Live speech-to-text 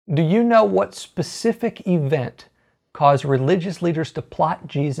Do you know what specific event caused religious leaders to plot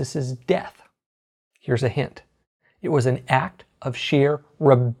Jesus' death? Here's a hint. It was an act of sheer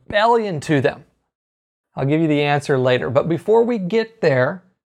rebellion to them. I'll give you the answer later, but before we get there,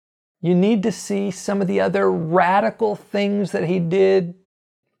 you need to see some of the other radical things that he did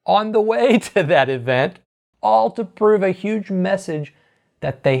on the way to that event, all to prove a huge message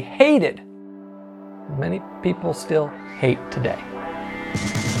that they hated. Many people still hate today.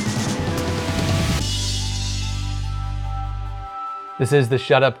 This is the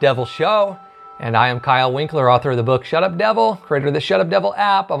Shut Up Devil Show, and I am Kyle Winkler, author of the book Shut Up Devil, creator of the Shut Up Devil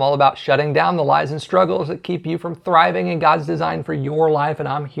app. I'm all about shutting down the lies and struggles that keep you from thriving in God's design for your life, and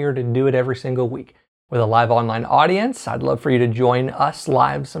I'm here to do it every single week with a live online audience. I'd love for you to join us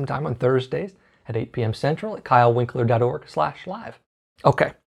live sometime on Thursdays at 8 p.m. Central at kylewinkler.org/live.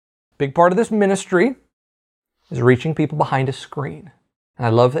 Okay, big part of this ministry is reaching people behind a screen, and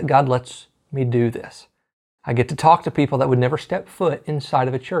I love that God lets me do this. I get to talk to people that would never step foot inside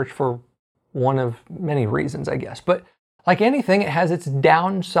of a church for one of many reasons, I guess. But like anything, it has its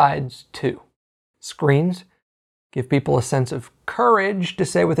downsides too. Screens give people a sense of courage to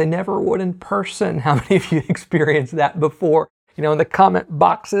say what they never would in person. How many of you experienced that before? You know, in the comment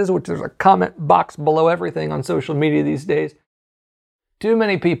boxes, which there's a comment box below everything on social media these days. Too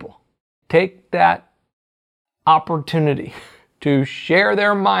many people take that opportunity to share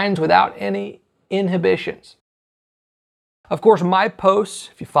their minds without any inhibitions. Of course, my posts,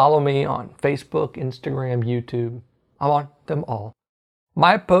 if you follow me on Facebook, Instagram, YouTube, I'm on them all.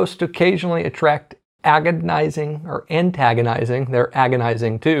 My posts occasionally attract agonizing or antagonizing, they're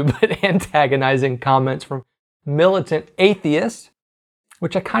agonizing too, but antagonizing comments from militant atheists,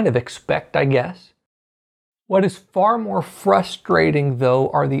 which I kind of expect, I guess. What is far more frustrating, though,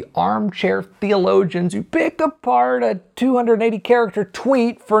 are the armchair theologians who pick apart a 280-character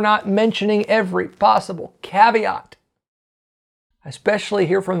tweet for not mentioning every possible caveat. I especially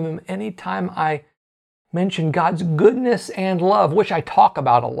hear from them anytime I mention God's goodness and love, which I talk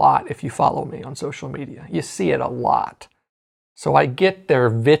about a lot if you follow me on social media. You see it a lot. So I get their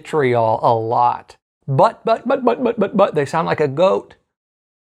vitriol a lot. But, they sound like a goat.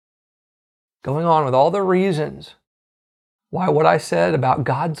 Going on with all the reasons why what I said about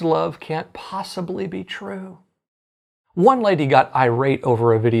God's love can't possibly be true. One lady got irate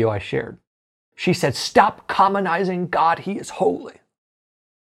over a video I shared. She said, "Stop commonizing God, He is holy."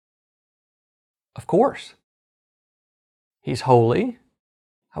 Of course, He's holy.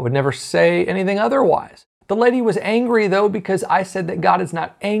 I would never say anything otherwise. The lady was angry, though, because I said that God is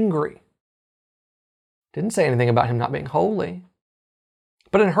not angry. Didn't say anything about Him not being holy.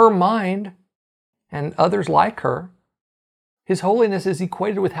 But in her mind, and others like her, His holiness is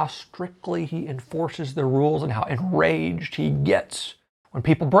equated with how strictly He enforces the rules and how enraged He gets when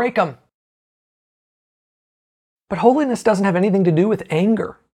people break them. But holiness doesn't have anything to do with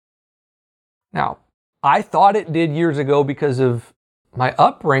anger. Now, I thought it did years ago because of my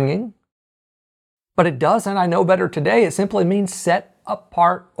upbringing, but it doesn't. I know better today. It simply means set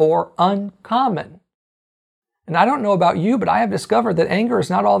apart or uncommon. And I don't know about you, but I have discovered that anger is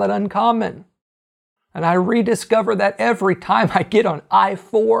not all that uncommon. And I rediscover that every time I get on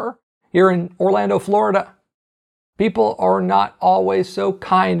I-4 here in Orlando, Florida. People are not always so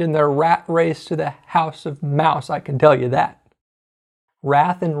kind in their rat race to the house of mouse, I can tell you that.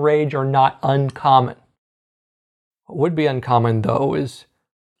 Wrath and rage are not uncommon. What would be uncommon, though, is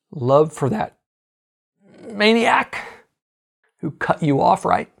love for that maniac who cut you off,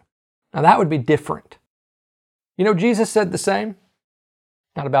 right? Now that would be different. You know, Jesus said the same.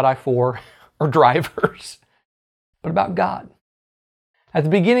 Not about I-4 or drivers, but about God. At the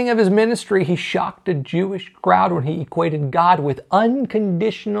beginning of His ministry, He shocked a Jewish crowd when He equated God with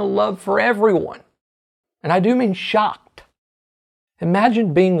unconditional love for everyone. And I do mean shocked.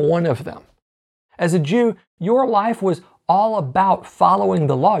 Imagine being one of them. As a Jew, your life was all about following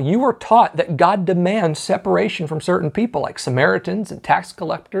the law. You were taught that God demands separation from certain people like Samaritans and tax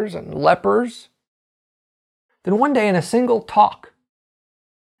collectors and lepers. Then one day in a single talk,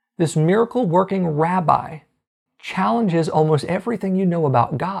 this miracle-working rabbi challenges almost everything you know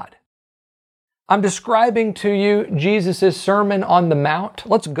about God. I'm describing to you Jesus' Sermon on the Mount.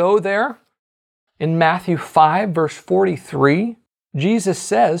 Let's go there. In Matthew 5, verse 43, Jesus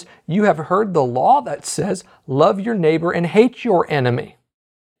says, "You have heard the law that says, love your neighbor and hate your enemy."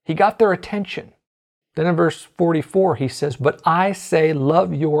 He got their attention. Then in verse 44, He says, "But I say,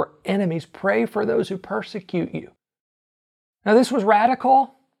 love your enemies, pray for those who persecute you." Now this was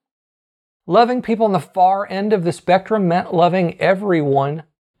radical. Loving people on the far end of the spectrum meant loving everyone,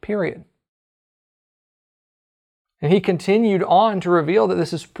 period. And he continued on to reveal that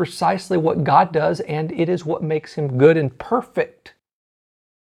this is precisely what God does, and it is what makes him good and perfect.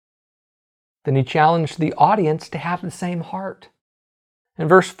 Then he challenged the audience to have the same heart. In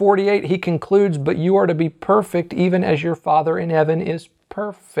verse 48, he concludes, "But you are to be perfect, even as your Father in heaven is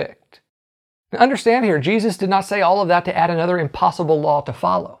perfect." Now understand here, Jesus did not say all of that to add another impossible law to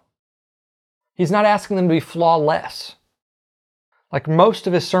follow. He's not asking them to be flawless. Like most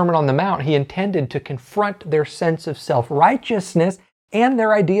of his Sermon on the Mount, he intended to confront their sense of self-righteousness and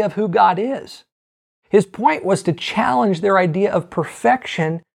their idea of who God is. His point was to challenge their idea of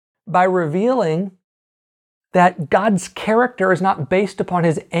perfection by revealing that God's character is not based upon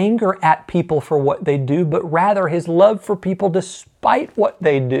his anger at people for what they do, but rather his love for people despite what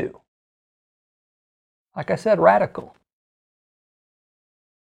they do. Like I said, radical.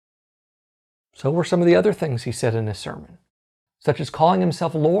 So were some of the other things he said in his sermon, such as calling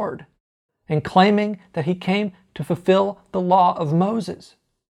himself Lord and claiming that he came to fulfill the law of Moses.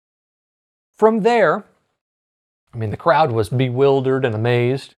 From there, the crowd was bewildered and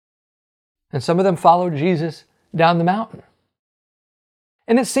amazed, and some of them followed Jesus down the mountain.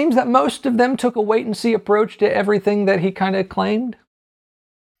 And it seems that most of them took a wait-and-see approach to everything that he kind of claimed.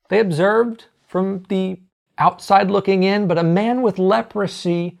 They observed from the outside looking in, but a man with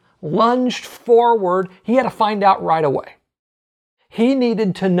leprosy lunged forward. He had to find out right away. He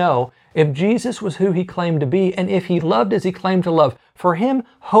needed to know if Jesus was who he claimed to be and if he loved as he claimed to love. For him,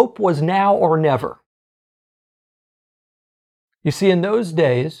 hope was now or never. You see, in those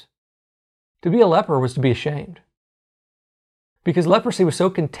days, to be a leper was to be ashamed. Because leprosy was so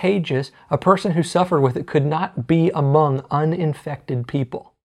contagious, a person who suffered with it could not be among uninfected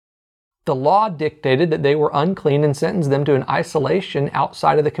people. The law dictated that they were unclean and sentenced them to an isolation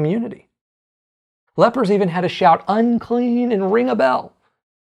outside of the community. Lepers even had to shout, "Unclean," and ring a bell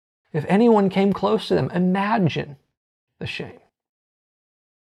if anyone came close to them. Imagine the shame.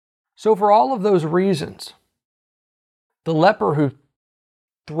 So for all of those reasons, the leper who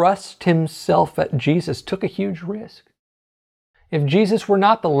thrust himself at Jesus took a huge risk. If Jesus were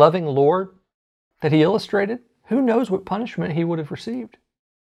not the loving Lord that he illustrated, who knows what punishment he would have received.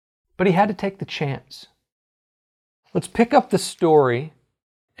 But he had to take the chance. Let's pick up the story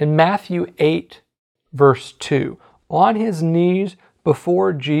in Matthew 8, verse 2. On his knees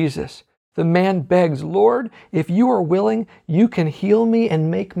before Jesus, the man begs, "Lord, if you are willing, you can heal me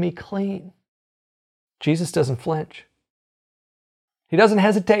and make me clean." Jesus doesn't flinch. He doesn't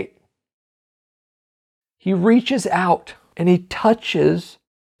hesitate. He reaches out and he touches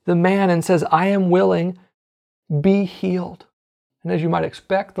the man and says, "I am willing, be healed." And as you might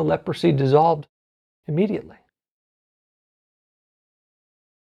expect, the leprosy dissolved immediately.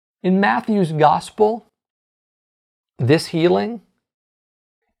 In Matthew's gospel, this healing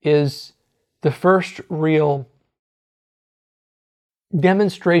is the first real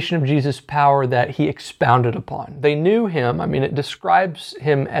demonstration of Jesus' power that he expounded upon. They knew him. It describes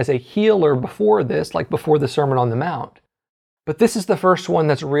him as a healer before this, like before the Sermon on the Mount. But this is the first one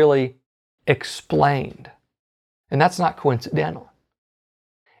that's really explained. And that's not coincidental.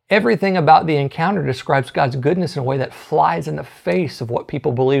 Everything about the encounter describes God's goodness in a way that flies in the face of what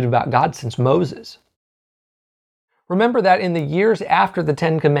people believed about God since Moses. Remember that in the years after the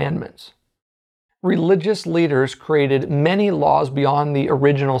Ten Commandments, religious leaders created many laws beyond the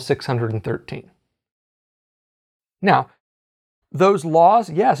original 613. Now, those laws,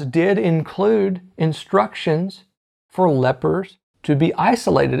 yes, did include instructions for lepers to be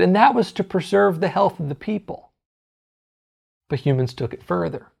isolated, and that was to preserve the health of the people. But humans took it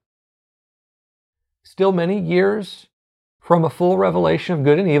further. Still many years from a full revelation of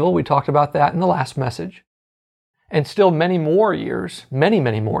good and evil, we talked about that in the last message, and still many more years, many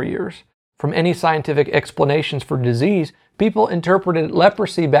more years, from any scientific explanations for disease, people interpreted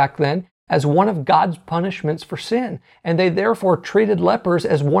leprosy back then as one of God's punishments for sin, and they therefore treated lepers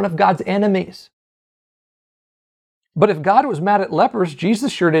as one of God's enemies. But if God was mad at lepers,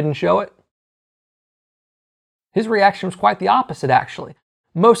 Jesus sure didn't show it. His reaction was quite the opposite, actually.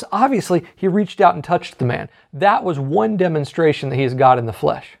 Most obviously, he reached out and touched the man. That was one demonstration that he is God in the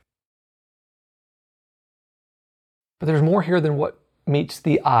flesh. But there's more here than what meets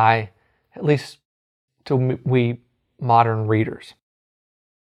the eye, at least to we modern readers.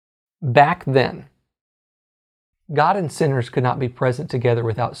 Back then, God and sinners could not be present together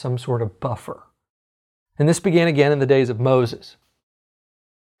without some sort of buffer. And this began again in the days of Moses.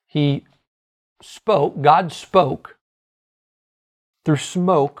 God spoke through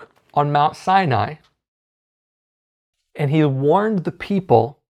smoke on Mount Sinai, and he warned the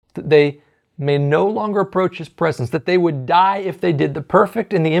people that they may no longer approach his presence, that they would die if they did. The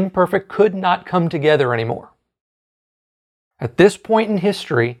perfect and the imperfect could not come together anymore. At this point in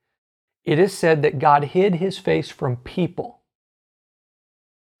history, it is said that God hid his face from people.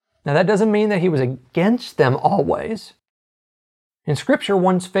 Now, that doesn't mean that he was against them always. In Scripture,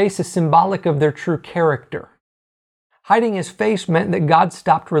 one's face is symbolic of their true character. Hiding his face meant that God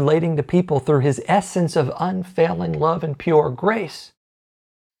stopped relating to people through his essence of unfailing love and pure grace.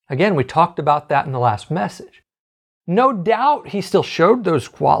 Again, we talked about that in the last message. No doubt he still showed those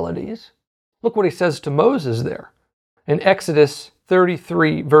qualities. Look what he says to Moses there in Exodus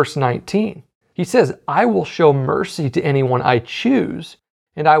 33, verse 19. He says, I will show mercy to anyone I choose,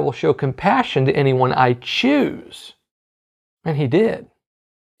 and I will show compassion to anyone I choose. And he did.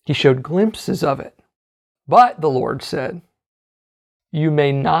 He showed glimpses of it. But the Lord said, you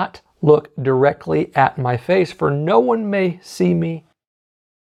may not look directly at my face, for no one may see me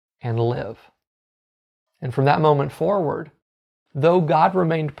and live. And from that moment forward, though God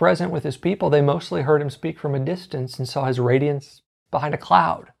remained present with his people, they mostly heard him speak from a distance and saw his radiance behind a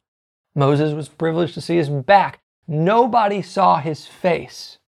cloud. Moses was privileged to see his back. Nobody saw his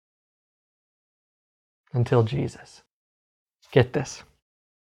face until Jesus. Get this.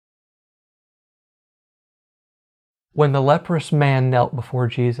 When the leprous man knelt before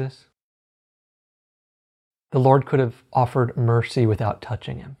Jesus, the Lord could have offered mercy without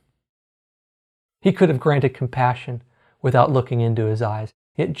touching him. He could have granted compassion without looking into his eyes.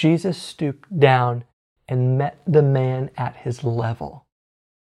 Yet Jesus stooped down and met the man at his level.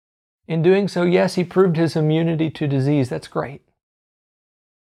 In doing so, yes, he proved his immunity to disease. That's great.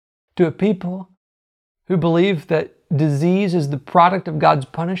 To a people who believe that disease is the product of God's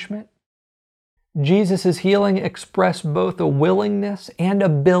punishment, Jesus' healing expressed both a willingness and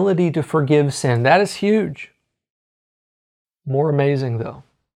ability to forgive sin. That is huge. More amazing, though,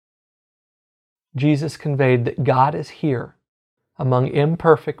 Jesus conveyed that God is here among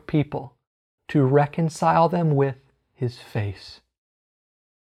imperfect people to reconcile them with his face.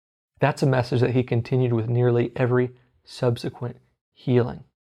 That's a message that he continued with nearly every subsequent healing.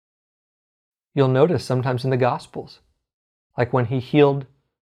 You'll notice sometimes in the Gospels, like when he healed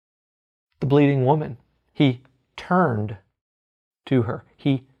the bleeding woman, he turned to her.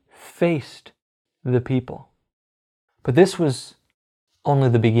 He faced the people. But this was only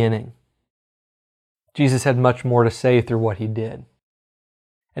the beginning. Jesus had much more to say through what he did.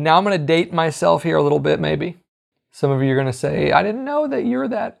 And now I'm going to date myself here a little bit, maybe. Some of you are going to say, I didn't know that you're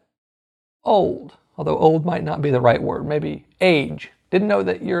that old. Although old might not be the right word. Maybe age. Didn't know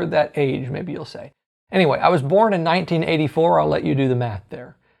that you're that age, maybe you'll say. Anyway, I was born in 1984. I'll let you do the math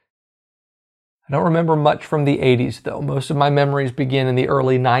there. I don't remember much from the 80s, though. Most of my memories begin in the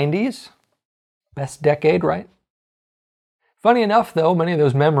early 90s. Best decade, right? Funny enough, though, many of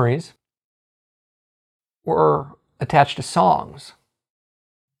those memories were attached to songs.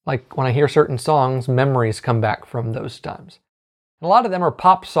 Like when I hear certain songs, memories come back from those times. And a lot of them are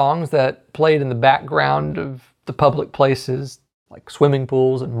pop songs that played in the background of the public places, like swimming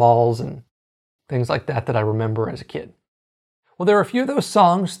pools and malls and things like that I remember as a kid. Well, there are a few of those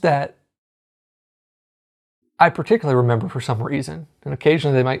songs that I particularly remember for some reason. And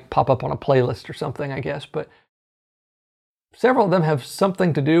occasionally they might pop up on a playlist or something, I guess. But several of them have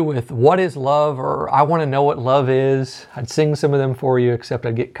something to do with what is love, or I want to know what love is. I'd sing some of them for you, except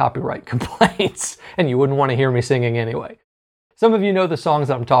I'd get copyright complaints, and you wouldn't want to hear me singing anyway. Some of you know the songs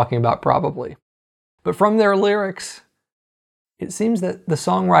that I'm talking about probably. But from their lyrics, it seems that the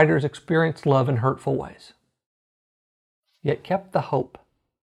songwriters experienced love in hurtful ways, yet kept the hope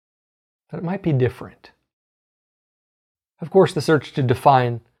that it might be different. Of course, the search to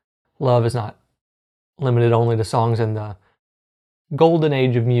define love is not limited only to songs in the golden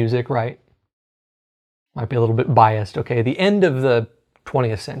age of music, right? Might be a little bit biased, okay? The end of the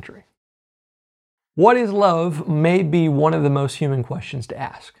 20th century. What is love may be one of the most human questions to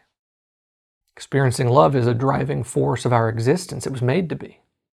ask. Experiencing love is a driving force of our existence. It was made to be.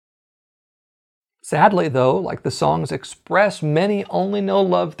 Sadly, though, like the songs express, many only know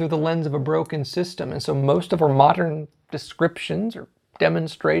love through the lens of a broken system, and so most of our modern descriptions or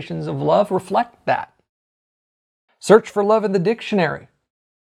demonstrations of love reflect that. Search for love in the dictionary.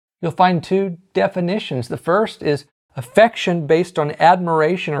 You'll find two definitions. The first is affection based on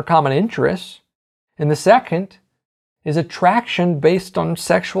admiration or common interests, and the second is attraction based on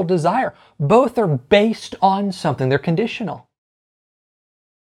sexual desire. Both are based on something. They're conditional.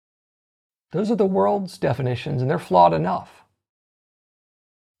 Those are the world's definitions, and they're flawed enough.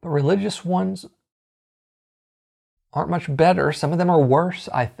 But religious ones aren't much better. Some of them are worse,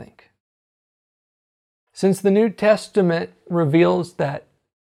 I think. Since the New Testament reveals that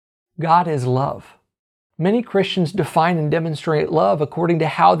God is love, many Christians define and demonstrate love according to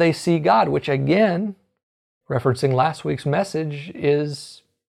how they see God, which again referencing last week's message, is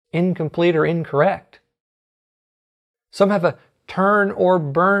incomplete or incorrect. Some have a turn or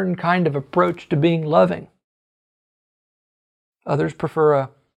burn kind of approach to being loving. Others prefer a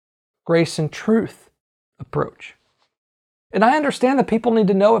grace and truth approach. And I understand that people need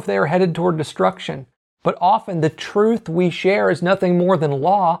to know if they are headed toward destruction, but often the truth we share is nothing more than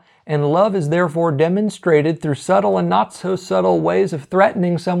law, and love is therefore demonstrated through subtle and not so subtle ways of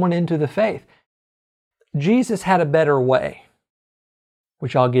threatening someone into the faith. Jesus had a better way,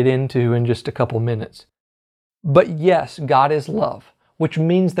 which I'll get into in just a couple minutes. But yes, God is love, which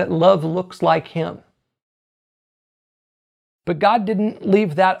means that love looks like Him. But God didn't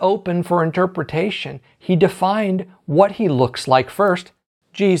leave that open for interpretation. He defined what He looks like first,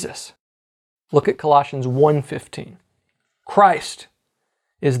 Jesus. Look at Colossians 1:15. Christ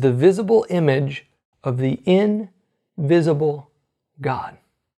is the visible image of the invisible God.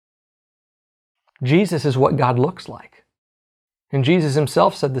 Jesus is what God looks like. And Jesus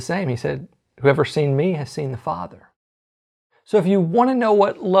Himself said the same. He said, "Whoever's seen me has seen the Father." So if you want to know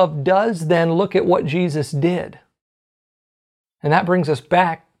what love does, then look at what Jesus did. And that brings us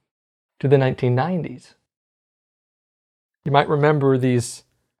back to the 1990s. You might remember these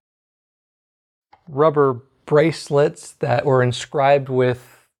rubber bracelets that were inscribed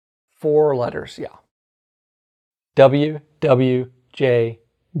with 4 letters. Yeah. WWJD.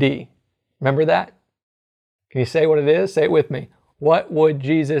 Remember that? Can you say what it is? Say it with me. What would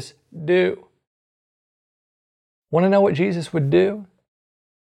Jesus do? Want to know what Jesus would do?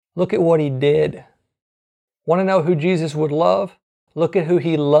 Look at what He did. Want to know who Jesus would love? Look at who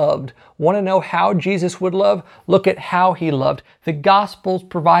He loved. Want to know how Jesus would love? Look at how He loved. The Gospels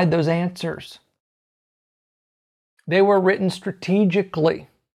provide those answers. They were written strategically.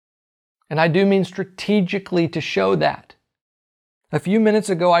 And I do mean strategically to show that. A few minutes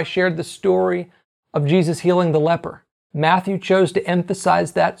ago, I shared the story of Jesus healing the leper. Matthew chose to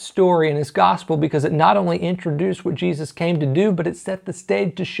emphasize that story in his gospel because it not only introduced what Jesus came to do, but it set the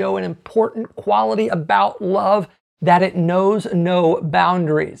stage to show an important quality about love, that it knows no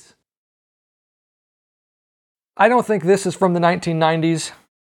boundaries. I don't think this is from the 1990s.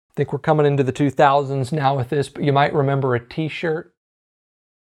 I think we're coming into the 2000s now with this, but you might remember a t-shirt.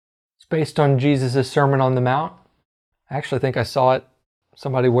 It's based on Jesus' Sermon on the Mount. I actually think I saw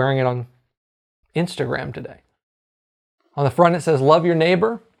somebody wearing it on Instagram today. On the front it says, "Love your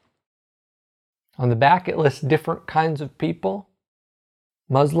neighbor." On the back it lists different kinds of people.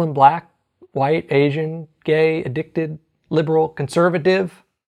 Muslim, black, white, Asian, gay, addicted, liberal, conservative,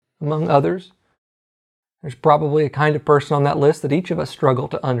 among others. There's probably a kind of person on that list that each of us struggle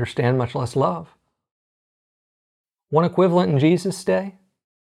to understand, much less love. One equivalent in Jesus' day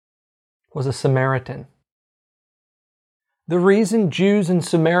was a Samaritan. The reason Jews and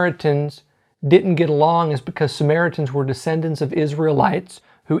Samaritans didn't get along is because Samaritans were descendants of Israelites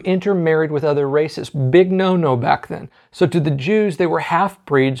who intermarried with other races. Big no-no back then. So to the Jews, they were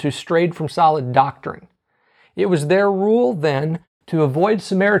half-breeds who strayed from solid doctrine. It was their rule then to avoid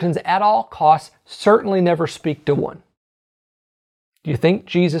Samaritans at all costs, certainly never speak to one. Do you think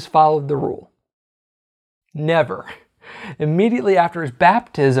Jesus followed the rule? Never. Immediately after his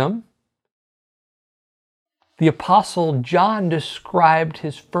baptism, the Apostle John described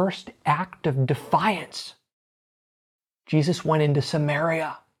his first act of defiance. Jesus went into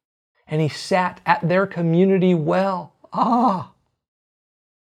Samaria and He sat at their community well.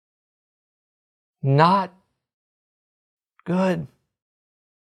 Not good.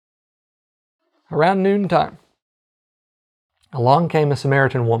 Around noontime, along came a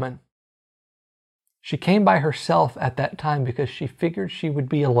Samaritan woman. She came by herself at that time because she figured she would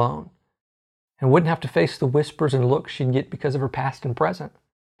be alone and wouldn't have to face the whispers and looks she'd get because of her past and present.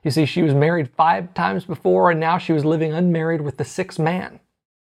 You see, she was married 5 times before, and now she was living unmarried with the 6th man.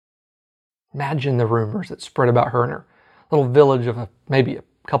 Imagine the rumors that spread about her in her little village of maybe a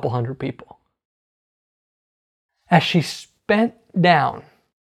couple hundred people. As she bent down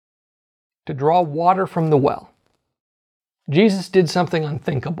to draw water from the well, Jesus did something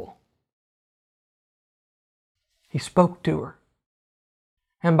unthinkable. He spoke to her.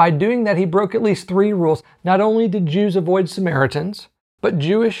 And by doing that, He broke at least 3 rules. Not only did Jews avoid Samaritans, but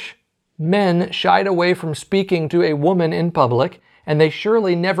Jewish men shied away from speaking to a woman in public, and they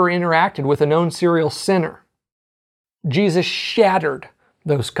surely never interacted with a known serial sinner. Jesus shattered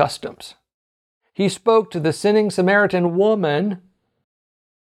those customs. He spoke to the sinning Samaritan woman,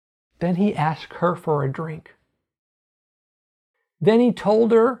 then He asked her for a drink. Then He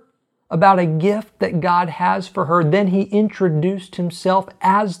told her about a gift that God has for her. Then He introduced Himself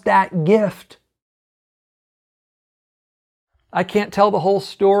as that gift. I can't tell the whole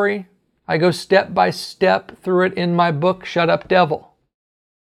story. I go step by step through it in my book, Shut Up, Devil.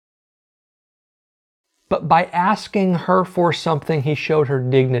 But by asking her for something, he showed her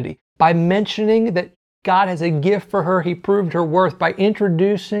dignity. By mentioning that God has a gift for her, he proved her worth. By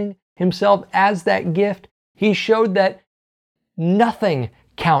introducing himself as that gift, he showed that nothing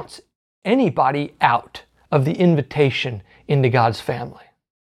counts anybody out of the invitation into God's family.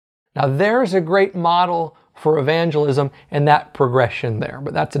 Now, there's a great model for evangelism and that progression there,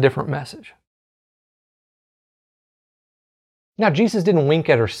 but that's a different message. Now, Jesus didn't wink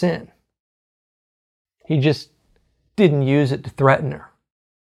at her sin. He just didn't use it to threaten her.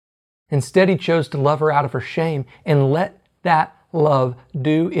 Instead, he chose to love her out of her shame and let that love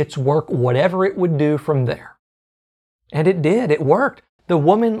do its work, whatever it would do from there. And it did. It worked. The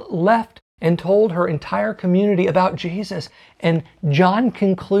woman left and told her entire community about Jesus. And John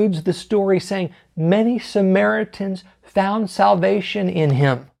concludes the story saying, many Samaritans found salvation in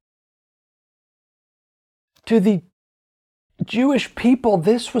him. To the Jewish people,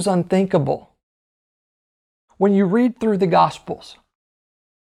 this was unthinkable. When you read through the Gospels,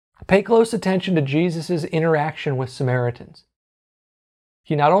 pay close attention to Jesus' interaction with Samaritans.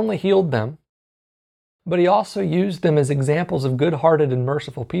 He not only healed them, but he also used them as examples of good-hearted and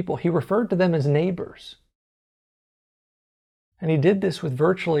merciful people. He referred to them as neighbors. And he did this with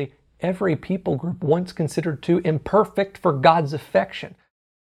virtually every people group once considered too imperfect for God's affection.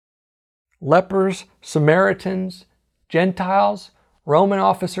 Lepers, Samaritans, Gentiles, Roman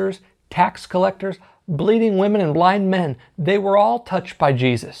officers, tax collectors, bleeding women and blind men, they were all touched by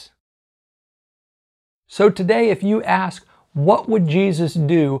Jesus. So today, if you ask, what would Jesus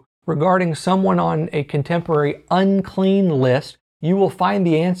do regarding someone on a contemporary unclean list, you will find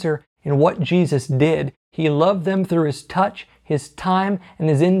the answer in what Jesus did. He loved them through his touch, his time, and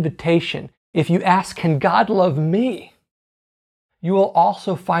his invitation. If you ask, can God love me? You will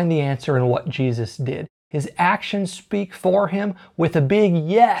also find the answer in what Jesus did. His actions speak for him with a big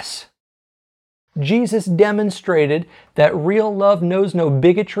yes. Jesus demonstrated that real love knows no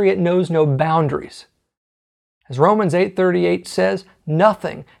bigotry, it knows no boundaries. As Romans 8:38 says,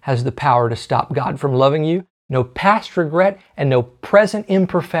 nothing has the power to stop God from loving you, no past regret and no present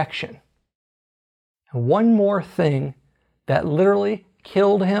imperfection. And one more thing that literally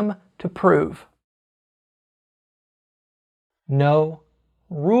killed him to prove. No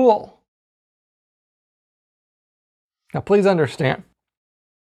rule. Now please understand,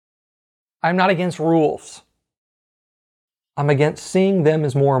 I'm not against rules. I'm against seeing them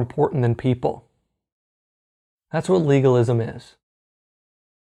as more important than people. That's what legalism is.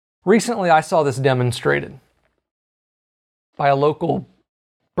 Recently, I saw this demonstrated by a local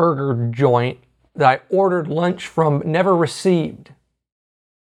burger joint that I ordered lunch from, never received.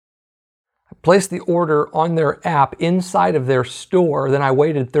 I placed the order on their app inside of their store, then I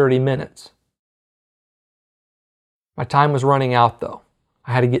waited 30 minutes. My time was running out though.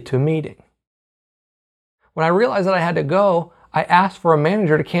 I had to get to a meeting. When I realized that I had to go, I asked for a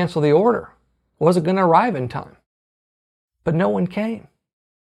manager to cancel the order. I wasn't going to arrive in time. But no one came.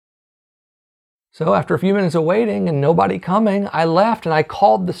 So after a few minutes of waiting and nobody coming, I left and I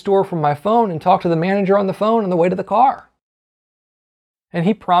called the store from my phone and talked to the manager on the phone on the way to the car. And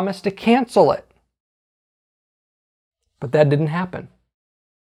he promised to cancel it. But that didn't happen.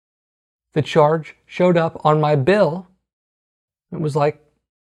 The charge showed up on my bill. It was like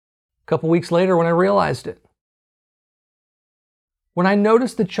a couple weeks later when I realized it. When I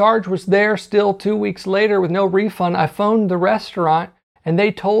noticed the charge was there still 2 weeks later with no refund, I phoned the restaurant and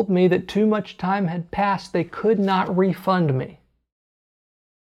they told me that too much time had passed. They could not refund me.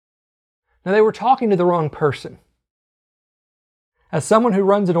 Now they were talking to the wrong person. As someone who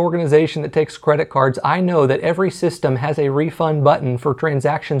runs an organization that takes credit cards, I know that every system has a refund button for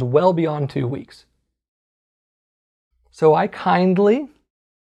transactions well beyond 2 weeks. So I kindly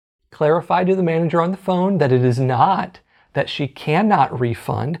clarified to the manager on the phone that it is not that she cannot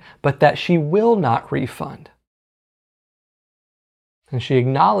refund, but that she will not refund. And she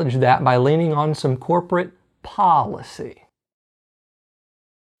acknowledged that by leaning on some corporate policy.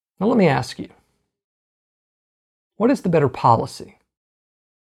 Now let me ask you, what is the better policy?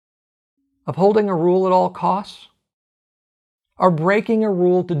 Upholding a rule at all costs? Or breaking a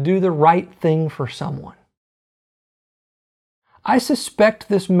rule to do the right thing for someone? I suspect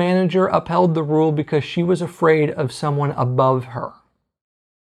this manager upheld the rule because she was afraid of someone above her.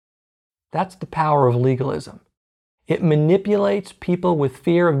 That's the power of legalism. It manipulates people with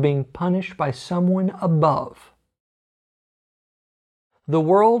fear of being punished by someone above. The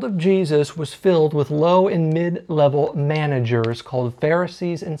world of Jesus was filled with low and mid-level managers called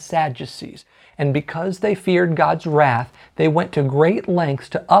Pharisees and Sadducees. And because they feared God's wrath, they went to great lengths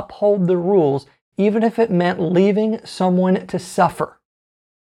to uphold the rules, even if it meant leaving someone to suffer.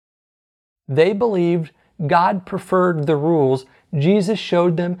 They believed God preferred the rules. Jesus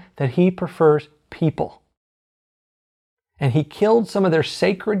showed them that He prefers people. And He killed some of their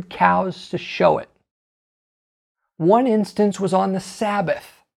sacred cows to show it. One instance was on the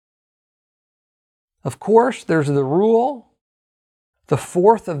Sabbath. Of course, there's the rule, the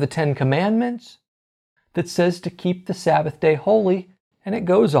fourth of the Ten Commandments, that says to keep the Sabbath day holy, and it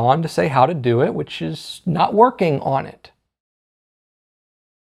goes on to say how to do it, which is not working on it.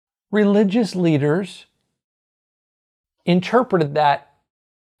 Religious leaders interpreted that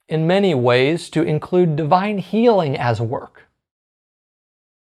in many ways to include divine healing as work.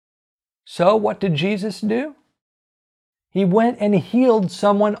 So what did Jesus do? He went and healed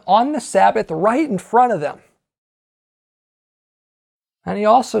someone on the Sabbath right in front of them. And He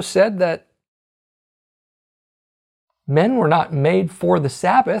also said that men were not made for the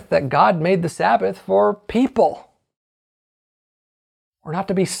Sabbath, that God made the Sabbath for people. We're not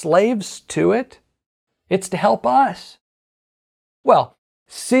to be slaves to it. It's to help us. Well,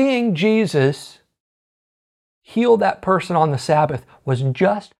 seeing Jesus heal that person on the Sabbath was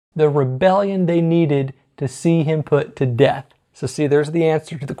just the rebellion they needed to see Him put to death. So see, there's the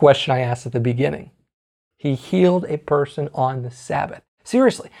answer to the question I asked at the beginning. He healed a person on the Sabbath.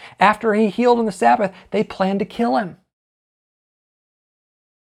 Seriously, after He healed on the Sabbath, they planned to kill Him.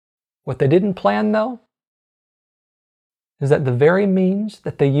 What they didn't plan, though, is that the very means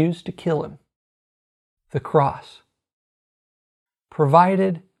that they used to kill Him, the cross,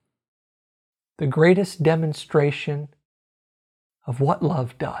 provided the greatest demonstration of what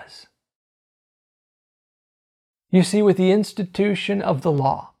love does. You see, with the institution of the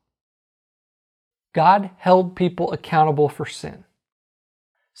law, God held people accountable for sin.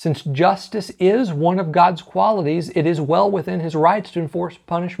 Since justice is one of God's qualities, it is well within His rights to enforce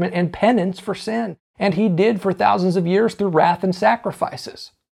punishment and penance for sin. And He did for thousands of years through wrath and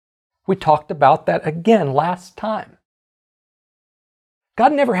sacrifices. We talked about that again last time.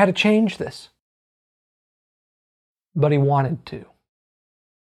 God never had to change this, but He wanted to.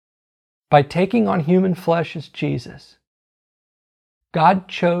 By taking on human flesh as Jesus, God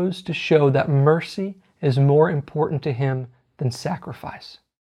chose to show that mercy is more important to Him than sacrifice.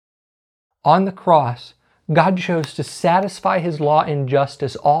 On the cross, God chose to satisfy His law and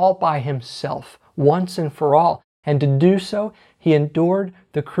justice all by Himself, once and for all. And to do so, He endured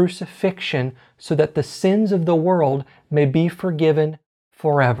the crucifixion so that the sins of the world may be forgiven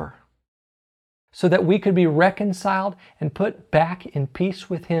forever. So that we could be reconciled and put back in peace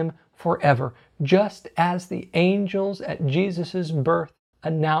with Him forever, just as the angels at Jesus' birth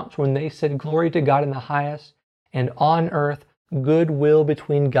announced when they said, "Glory to God in the highest, and on earth goodwill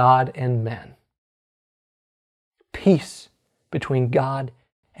between God and men." Peace between God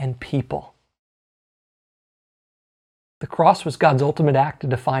and people. The cross was God's ultimate act to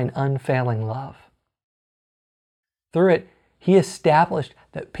define unfailing love. Through it, He established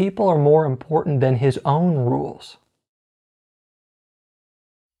that people are more important than His own rules.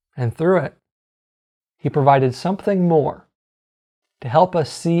 And through it, He provided something more to help us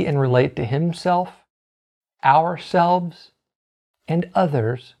see and relate to Himself, ourselves, and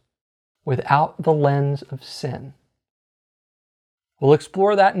others without the lens of sin. We'll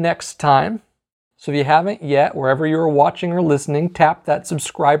explore that next time. So if you haven't yet, wherever you're watching or listening, tap that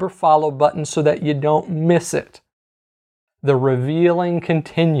subscribe or follow button so that you don't miss it. The revealing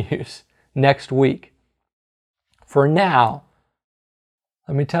continues next week. For now,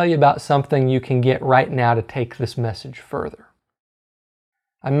 let me tell you about something you can get right now to take this message further.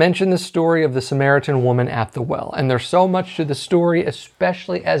 I mentioned the story of the Samaritan woman at the well, and there's so much to the story,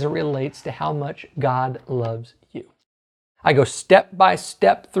 especially as it relates to how much God loves you. I go step by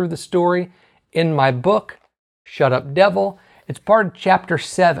step through the story in my book, Shut Up Devil. It's part of chapter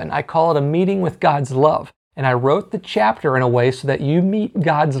 7. I call it A Meeting with God's Love. And I wrote the chapter in a way so that you meet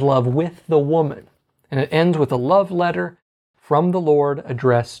God's love with the woman. And it ends with a love letter from the Lord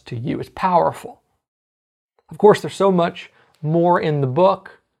addressed to you. It's powerful. Of course, there's so much more in the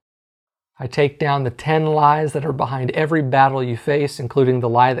book. I take down the 10 lies that are behind every battle you face, including the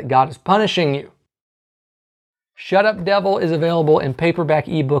lie that God is punishing you. Shut Up Devil is available in paperback,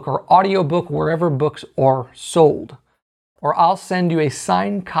 ebook, or audiobook wherever books are sold. Or I'll send you a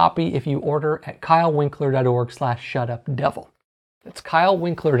signed copy if you order at kylewinkler.org/shutupdevil. That's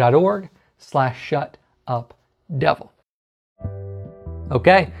kylewinkler.org/shutupdevil.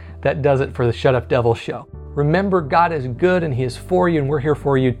 Okay, that does it for the Shut Up Devil Show. Remember, God is good and He is for you, and we're here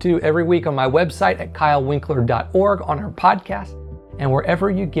for you too. Every week on my website at kylewinkler.org, on our podcast, and wherever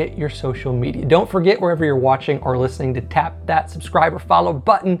you get your social media. Don't forget, wherever you're watching or listening, to tap that subscribe or follow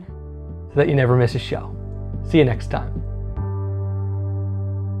button so that you never miss a show. See you next time.